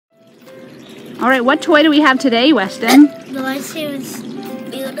All right, what toy do we have today, Weston? The Lightsabers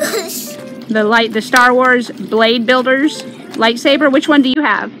builders. The Star Wars Bladebuilders lightsaber. Which one do you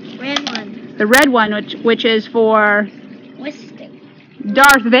have? Red one. The red one, which is for Whiskey.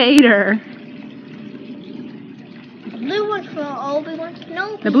 Darth Vader. The blue one's for Obi-Wan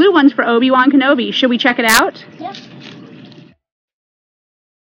Kenobi. The blue one's for Obi-Wan Kenobi. Should we check it out? Yep.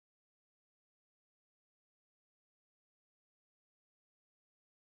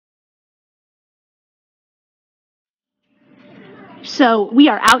 So we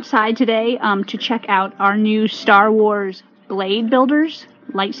are outside today to check out our new Star Wars Bladebuilders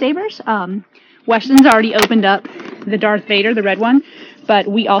lightsabers. Weston's already opened up the Darth Vader, the red one, but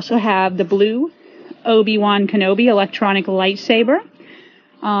we also have the blue Obi-Wan Kenobi electronic lightsaber.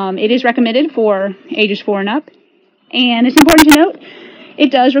 It is recommended for ages 4 and up, and it's important to note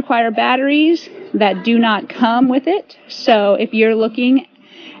it does require batteries that do not come with it. So if you're looking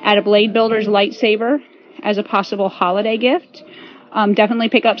at a Bladebuilders lightsaber as a possible holiday gift, definitely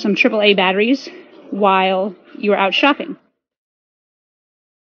pick up some AAA batteries while you're out shopping.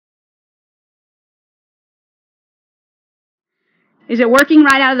 Is it working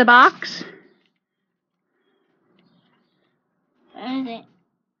right out of the box? Where is it?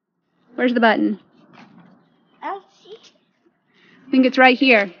 Where's the button? I don't see it. I think it's right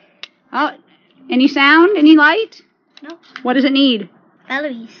here. Oh, any sound? Any light? No. What does it need?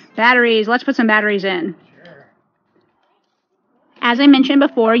 Batteries. Batteries. Let's put some batteries in. As I mentioned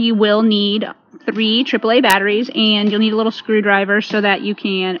before, you will need 3 AAA batteries, and you'll need a little screwdriver so that you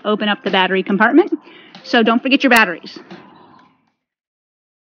can open up the battery compartment. So don't forget your batteries.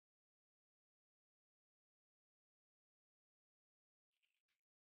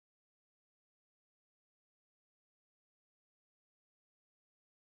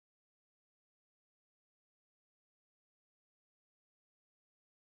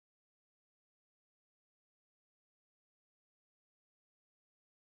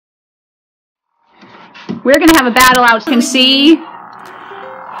 We're going to have a battle out. You can see. The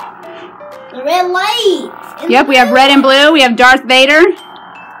red light. Yep, we have red and blue. We have Darth Vader.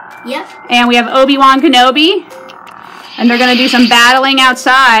 Yep. And we have Obi-Wan Kenobi. And they're going to do some battling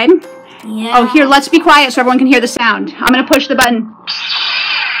outside. Yeah. Oh, here, let's be quiet so everyone can hear the sound. I'm going to push the button.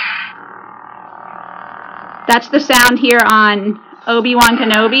 That's the sound here on Obi-Wan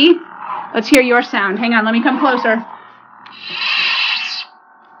Kenobi. Let's hear your sound. Hang on, let me come closer.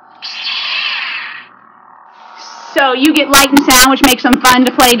 So you get light and sound, which makes them fun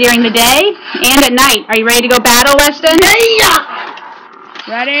to play during the day and at night. Are you ready to go battle, Weston? Yeah.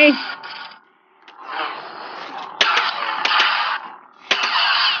 Ready?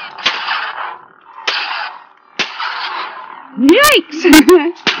 Yikes!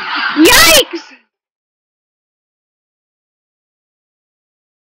 Yikes!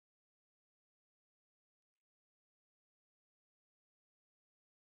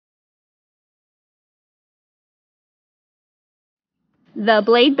 The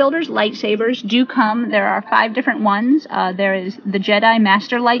Bladebuilders lightsabers do come. There are 5 different ones. There is the Jedi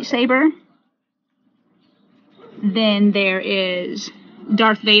Master lightsaber. Then there is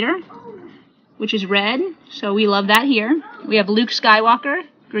Darth Vader, which is red. So we love that here. We have Luke Skywalker,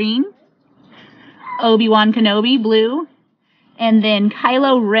 green. Obi-Wan Kenobi, blue. And then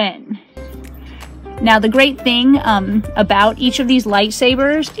Kylo Ren. Now the great thing about each of these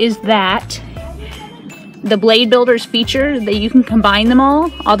lightsabers is that the Bladebuilders feature that you can combine them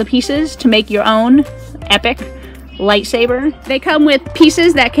all the pieces, to make your own epic lightsaber. They come with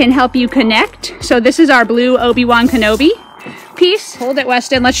pieces that can help you connect. So this is our blue Obi-Wan Kenobi piece. Hold it,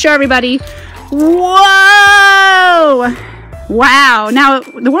 Weston. Let's show everybody. Whoa! Wow. Now,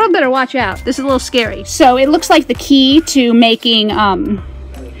 the world better watch out. This is a little scary. So it looks like the key to making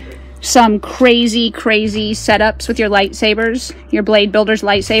some crazy setups with your lightsabers, your Bladebuilders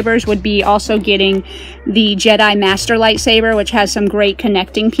lightsabers, would be also getting the Jedi Master lightsaber, which has some great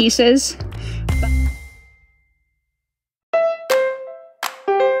connecting pieces.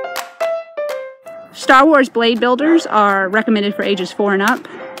 Star Wars Bladebuilders are recommended for ages 4 and up,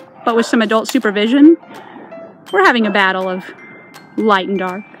 but with some adult supervision, we're having a battle of light and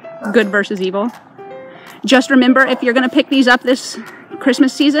dark, good versus evil. Just remember, if you're going to pick these up this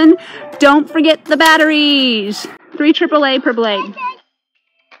Christmas season, don't forget the batteries. 3 AAA per blade.